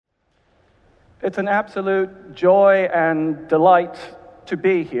It's an absolute joy and delight to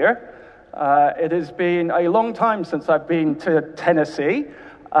be here. It has been a long time since I've been to Tennessee.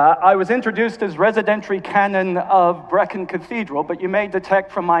 I was introduced as residentiary canon of Brecon Cathedral, but you may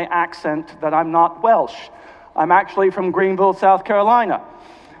detect from my accent that I'm not Welsh. I'm actually from Greenville, South Carolina,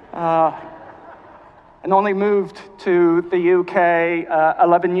 and only moved to the UK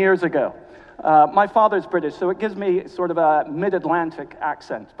 11 years ago. My father's British, so it gives me sort of a mid-Atlantic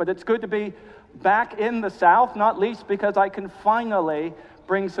accent, but it's good to be back in the South, not least because I can finally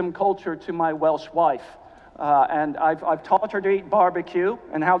bring some culture to my Welsh wife. And I've taught her to eat barbecue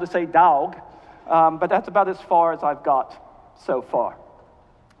and how to say dog, but that's about as far as I've got so far.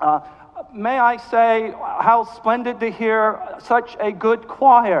 May I say how splendid to hear such a good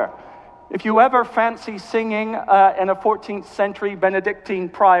choir. If you ever fancy singing in a 14th century Benedictine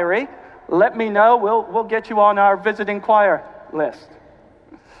priory, let me know. We'll get you on our visiting choir list.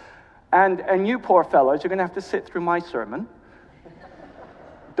 And you poor fellows, you're going to have to sit through my sermon.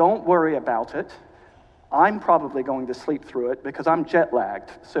 Don't worry about it. I'm probably going to sleep through it because I'm jet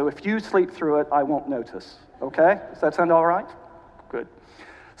lagged. So if you sleep through it, I won't notice. Okay? Does that sound all right? Good.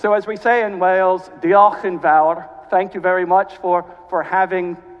 So as we say in Wales, diolch yn fawr. Thank you very much for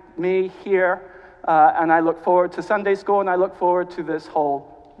having me here. And I look forward to Sunday school, and I look forward to this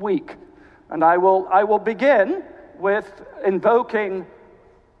whole week. And I will begin with invoking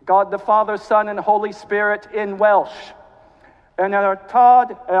God the Father, Son, and Holy Spirit in Welsh. En yr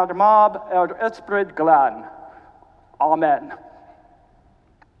Tad, Mab, Ysbryd Glân. Amen.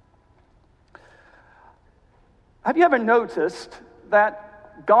 Have you ever noticed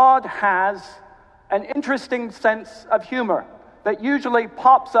that God has an interesting sense of humor that usually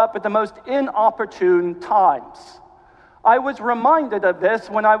pops up at the most inopportune times? I was reminded of this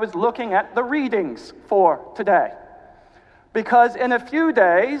when I was looking at the readings for today. Because in a few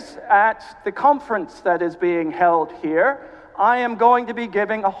days, at the conference that is being held here, I am going to be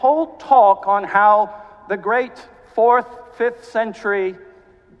giving a whole talk on how the great 4th, 5th century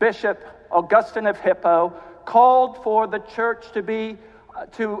Bishop Augustine of Hippo called for the church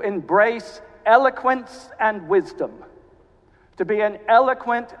to embrace eloquence and wisdom, to be an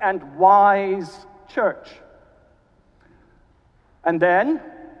eloquent and wise church. And then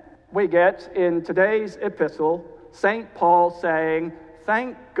we get in today's epistle St. Paul saying,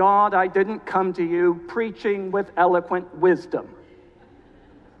 "Thank God I didn't come to you preaching with eloquent wisdom."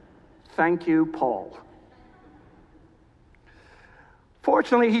 Thank you, Paul.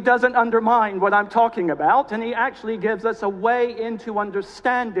 Fortunately, he doesn't undermine what I'm talking about, and he actually gives us a way into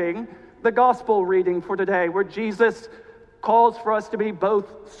understanding the gospel reading for today, where Jesus calls for us to be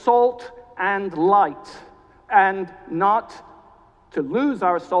both salt and light, and not to lose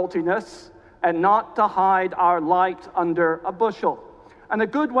our saltiness, and not to hide our light under a bushel. And a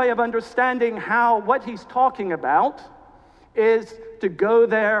good way of understanding what he's talking about is to go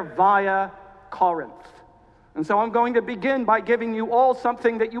there via Corinth. And so I'm going to begin by giving you all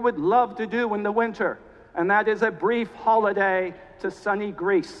something that you would love to do in the winter, and that is a brief holiday to sunny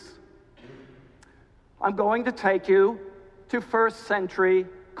Greece. I'm going to take you to 1st century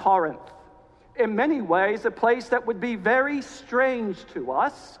Corinth. In many ways, a place that would be very strange to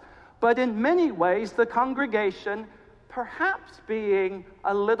us, but in many ways, the congregation perhaps being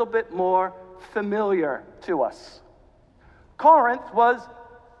a little bit more familiar to us. Corinth was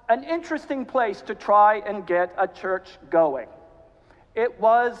an interesting place to try and get a church going. It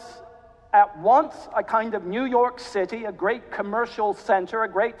was at once a kind of New York City, a great commercial center, a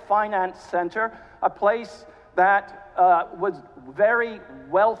great finance center, a place that was very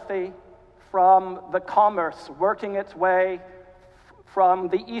wealthy from the commerce working its way from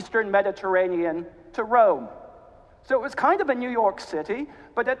the Eastern Mediterranean to Rome. So it was kind of a New York City,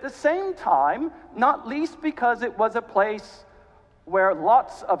 but at the same time, not least because it was a place where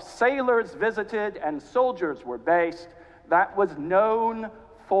lots of sailors visited and soldiers were based, that was known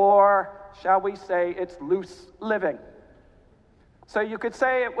for, shall we say, its loose living. So you could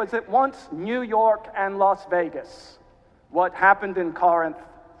say it was at once New York and Las Vegas. What happened in Corinth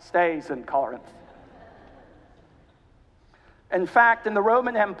stays in Corinth. In fact, in the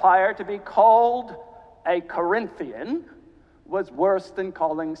Roman Empire, to be called a Corinthian was worse than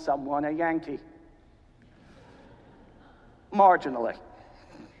calling someone a Yankee. Marginally.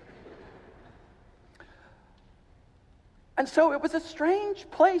 And so it was a strange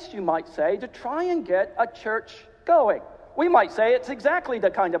place, you might say, to try and get a church going. We might say it's exactly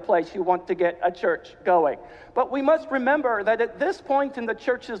the kind of place you want to get a church going. But we must remember that at this point in the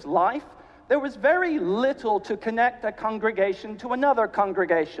church's life, there was very little to connect a congregation to another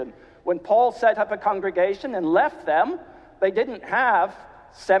congregation. When Paul set up a congregation and left them, they didn't have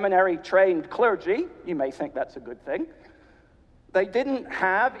seminary-trained clergy. You may think that's a good thing. They didn't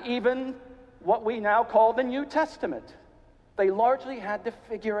have even what we now call the New Testament. They largely had to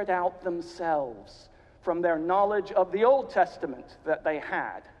figure it out themselves from their knowledge of the Old Testament that they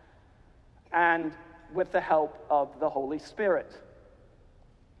had, and with the help of the Holy Spirit.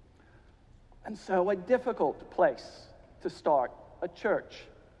 And so a difficult place to start a church.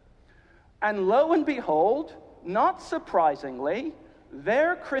 And lo and behold, not surprisingly,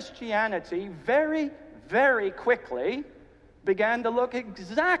 their Christianity very, very quickly began to look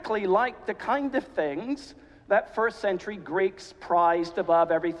exactly like the kind of things that first century Greeks prized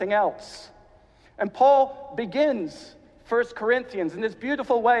above everything else. And Paul begins 1 Corinthians in this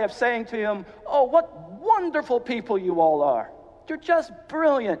beautiful way of saying to him, "Oh, what wonderful people you all are. You're just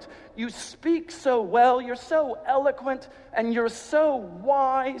brilliant. You speak so well, you're so eloquent, and you're so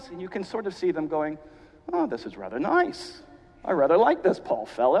wise." And you can sort of see them going, "Oh, this is rather nice. I rather like this Paul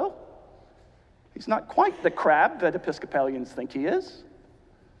fellow. He's not quite the crab that Episcopalians think he is."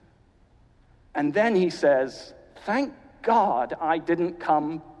 And then he says, "Thank God I didn't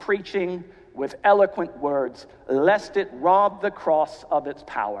come preaching with eloquent words, lest it rob the cross of its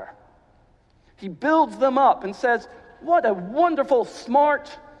power." He builds them up and says, "What a wonderful,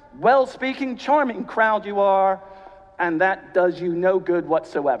 smart, well-speaking, charming crowd you are, and that does you no good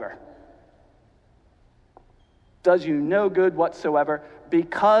whatsoever. Does you no good whatsoever,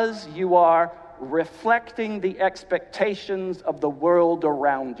 because you are reflecting the expectations of the world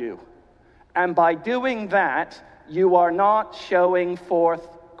around you. And by doing that, you are not showing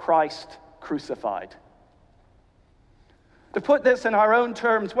forth Christ crucified." To put this in our own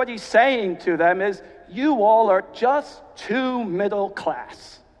terms, what he's saying to them is, you all are just too middle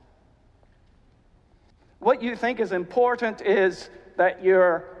class. What you think is important is that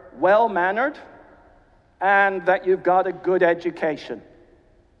you're well-mannered and that you've got a good education.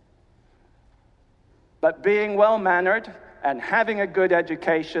 But being well-mannered and having a good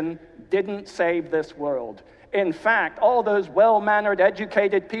education didn't save this world. In fact, all those well-mannered,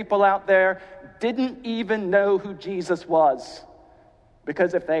 educated people out there didn't even know who Jesus was,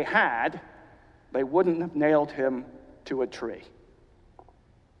 because if they had, they wouldn't have nailed him to a tree.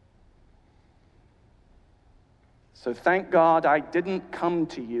 So thank God I didn't come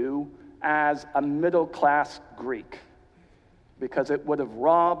to you as a middle-class Greek, because it would have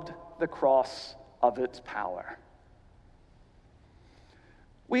robbed the cross of its power.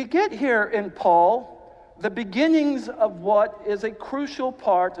 We get here in Paul the beginnings of what is a crucial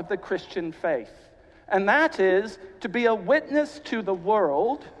part of the Christian faith, and that is, to be a witness to the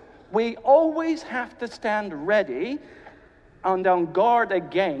world, we always have to stand ready and on guard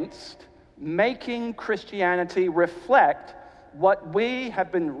against making Christianity reflect what we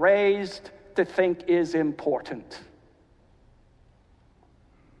have been raised to think is important.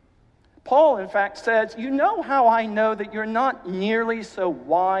 Paul, in fact, says, "You know how I know that you're not nearly so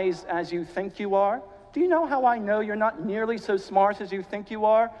wise as you think you are? Do you know how I know you're not nearly so smart as you think you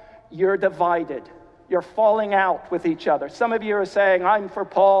are? You're divided. You're falling out with each other. Some of you are saying, I'm for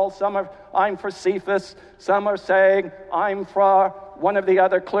Paul. Some are, I'm for Cephas. Some are saying, I'm for one of the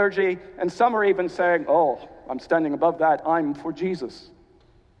other clergy. And some are even saying, oh, I'm standing above that. I'm for Jesus."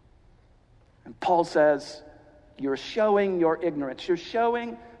 And Paul says, you're showing your ignorance. You're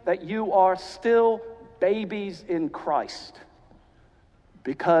showing that you are still babies in Christ,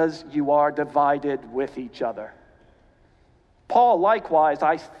 because you are divided with each other. Paul, likewise,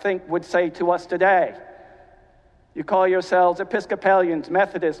 I think, would say to us today, you call yourselves Episcopalians,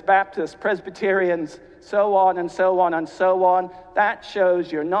 Methodists, Baptists, Presbyterians, so on and so on and so on. That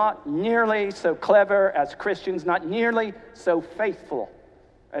shows you're not nearly so clever as Christians, not nearly so faithful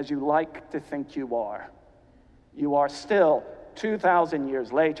as you like to think you are. You are still, 2,000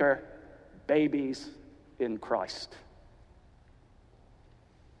 years later, babies in Christ.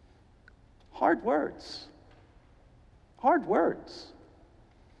 Hard words. Hard words.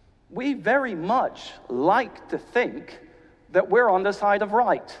 We very much like to think that we're on the side of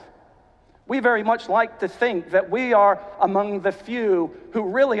right. We very much like to think that we are among the few who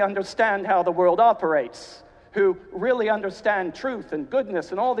really understand how the world operates, who really understand truth and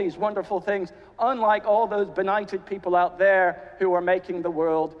goodness and all these wonderful things, unlike all those benighted people out there who are making the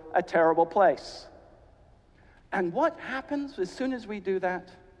world a terrible place. And what happens as soon as we do that?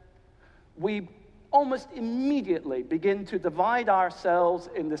 We almost immediately begin to divide ourselves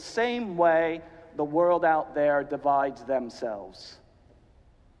in the same way the world out there divides themselves.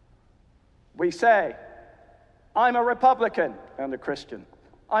 We say, I'm a Republican and a Christian.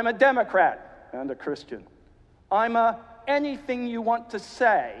 I'm a Democrat and a Christian. I'm a anything you want to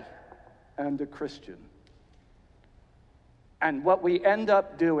say and a Christian. And what we end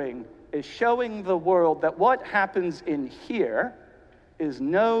up doing is showing the world that what happens in here is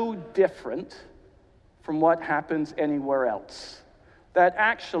no different from what happens anywhere else. That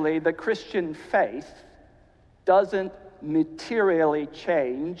actually the Christian faith doesn't materially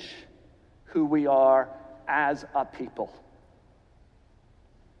change who we are as a people.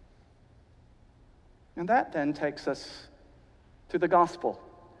 And that then takes us to the gospel.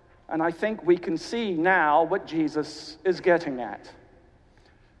 And I think we can see now what Jesus is getting at.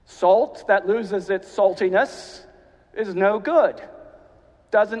 Salt that loses its saltiness is no good.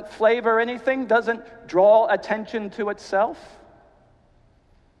 Doesn't flavor anything, doesn't draw attention to itself.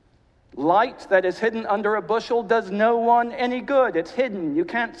 Light that is hidden under a bushel does no one any good. It's hidden, you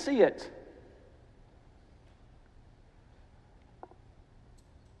can't see it.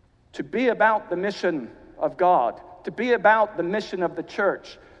 To be about the mission of God, to be about the mission of the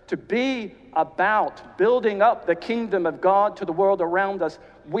church, to be about building up the kingdom of God to the world around us,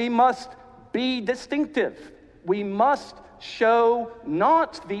 we must be distinctive. We must show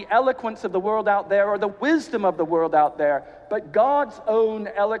not the eloquence of the world out there or the wisdom of the world out there, but God's own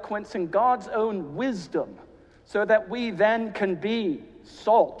eloquence and God's own wisdom, so that we then can be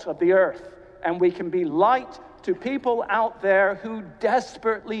salt of the earth and we can be light to people out there who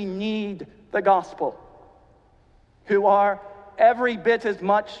desperately need the gospel, who are every bit as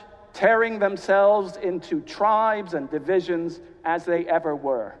much tearing themselves into tribes and divisions as they ever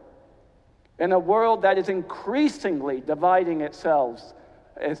were. In a world that is increasingly dividing itself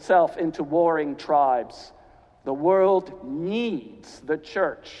into warring tribes, the world needs the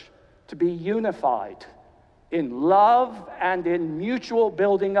church to be unified in love and in mutual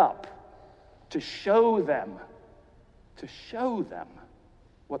building up, to show them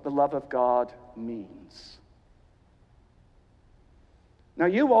what the love of God means. Now,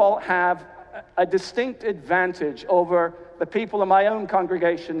 you all have a distinct advantage over the people in my own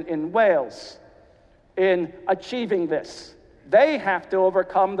congregation in Wales in achieving this. They have to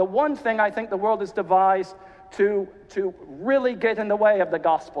overcome the one thing I think the world has devised to really get in the way of the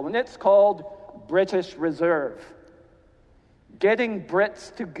gospel, and it's called British Reserve. Getting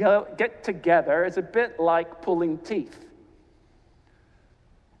Brits to get together is a bit like pulling teeth.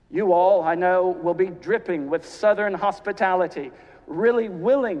 You all, I know, will be dripping with Southern hospitality, really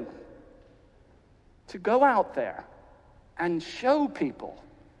willing to go out there and show people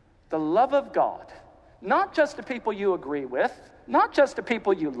the love of God, not just the people you agree with, not just the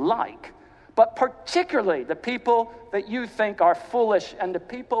people you like, but particularly the people that you think are foolish and the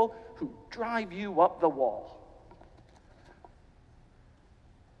people who drive you up the wall.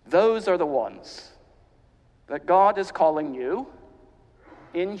 Those are the ones that God is calling you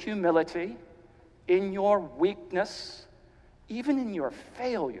in humility, in your weakness, even in your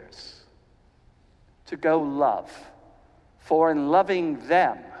failures, to go love. For in loving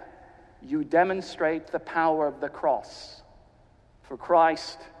them, you demonstrate the power of the cross. For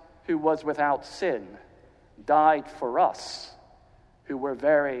Christ, who was without sin, died for us, who were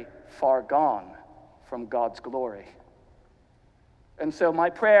very far gone from God's glory. And so my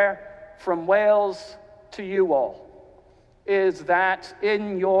prayer from Wales to you all is that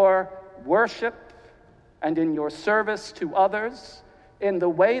in your worship and in your service to others, in the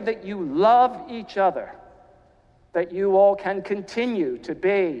way that you love each other, that you all can continue to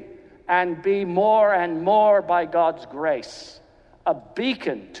be and be more and more, by God's grace, a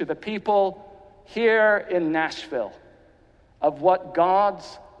beacon to the people here in Nashville of what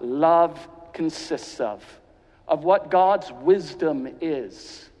God's love consists of what God's wisdom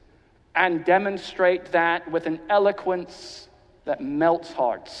is, and demonstrate that with an eloquence that melts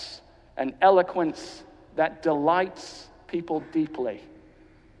hearts, an eloquence that delights people deeply,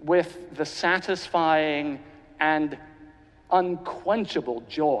 with the satisfying and unquenchable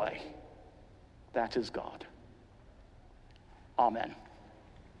joy that is God. Amen.